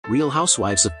Real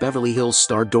Housewives of Beverly Hills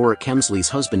star Dorit Kemsley's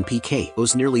husband PK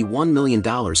owes nearly $1 million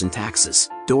in taxes.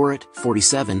 Dorit,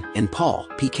 47, and Paul,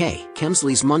 PK,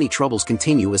 Kemsley's money troubles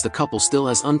continue as the couple still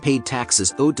has unpaid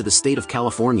taxes owed to the state of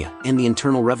California and the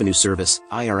Internal Revenue Service,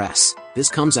 IRS. This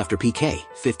comes after PK,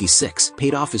 56,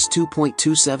 paid off his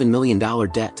 $2.27 million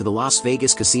debt to the Las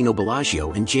Vegas casino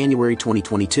Bellagio in January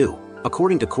 2022.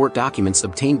 According to court documents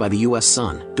obtained by the U.S.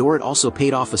 Sun, Dorit also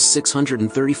paid off a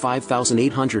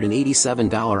 $635,887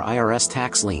 IRS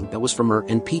tax lien that was from her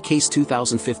and PK's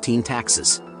 2015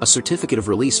 taxes. A certificate of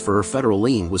release for her federal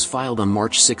lien was filed on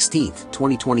March 16,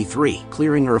 2023,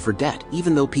 clearing her of her debt,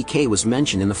 even though PK was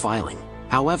mentioned in the filing.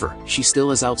 However, she still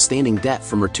has outstanding debt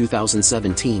from her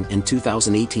 2017 and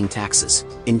 2018 taxes.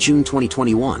 In June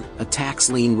 2021, a tax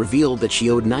lien revealed that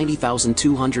she owed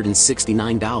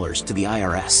 $90,269 to the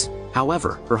IRS.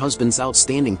 However, her husband's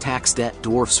outstanding tax debt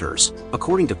dwarfs hers.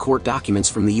 According to court documents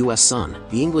from the U.S. Sun,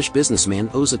 the English businessman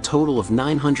owes a total of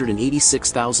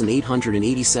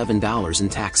 $986,887 in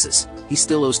taxes. He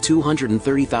still owes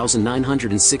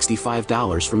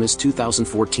 $230,965 from his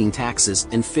 2014 taxes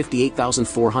and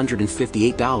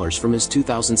 $58,458 from his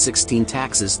 2016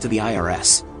 taxes to the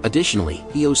IRS. Additionally,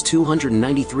 he owes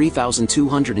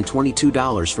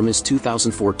 $293,222 from his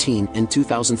 2014 and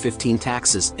 2015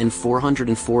 taxes and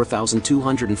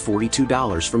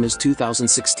 $404,242 from his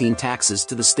 2016 taxes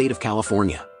to the state of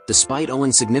California. Despite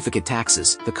owing significant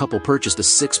taxes, the couple purchased a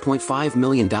 $6.5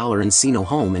 million Encino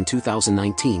home in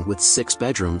 2019 with 6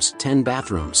 bedrooms, 10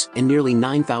 bathrooms, and nearly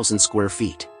 9,000 square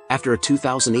feet. After a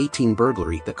 2018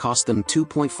 burglary that cost them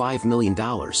 $2.5 million,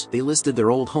 they listed their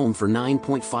old home for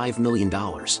 $9.5 million.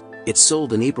 It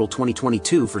sold in April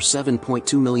 2022 for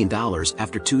 $7.2 million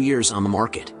after 2 years on the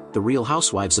market. The Real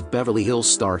Housewives of Beverly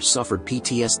Hills star suffered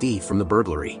PTSD from the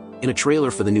burglary. In a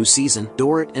trailer for the new season,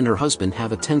 Dorit and her husband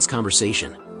have a tense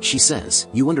conversation. She says,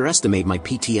 "You underestimate my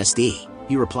PTSD."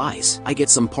 He replies, "I get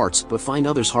some parts but find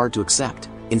others hard to accept."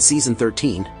 In season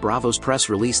 13, Bravo's press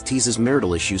release teases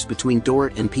marital issues between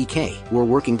Dorit and PK, who are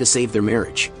working to save their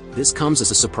marriage. This comes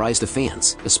as a surprise to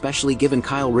fans, especially given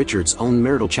Kyle Richards' own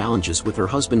marital challenges with her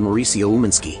husband Mauricio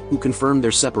Umansky, who confirmed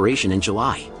their separation in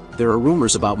July. There are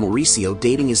rumors about Mauricio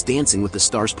dating his Dancing with the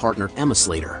Stars partner Emma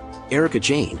Slater. Erica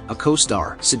Jane, a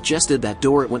co-star, suggested that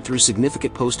Dorit went through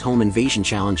significant post-home invasion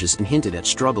challenges and hinted at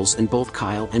struggles in both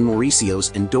Kyle and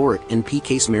Mauricio's and Dorit and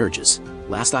PK's marriages.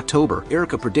 Last October,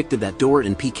 Erica predicted that Dorit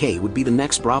and PK would be the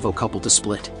next Bravo couple to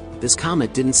split. This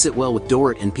comment didn't sit well with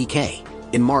Dorit and PK.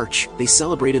 In March, they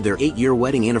celebrated their 8-year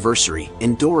wedding anniversary,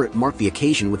 and Dorit marked the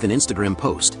occasion with an Instagram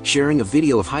post, sharing a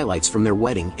video of highlights from their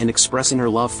wedding and expressing her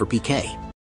love for PK.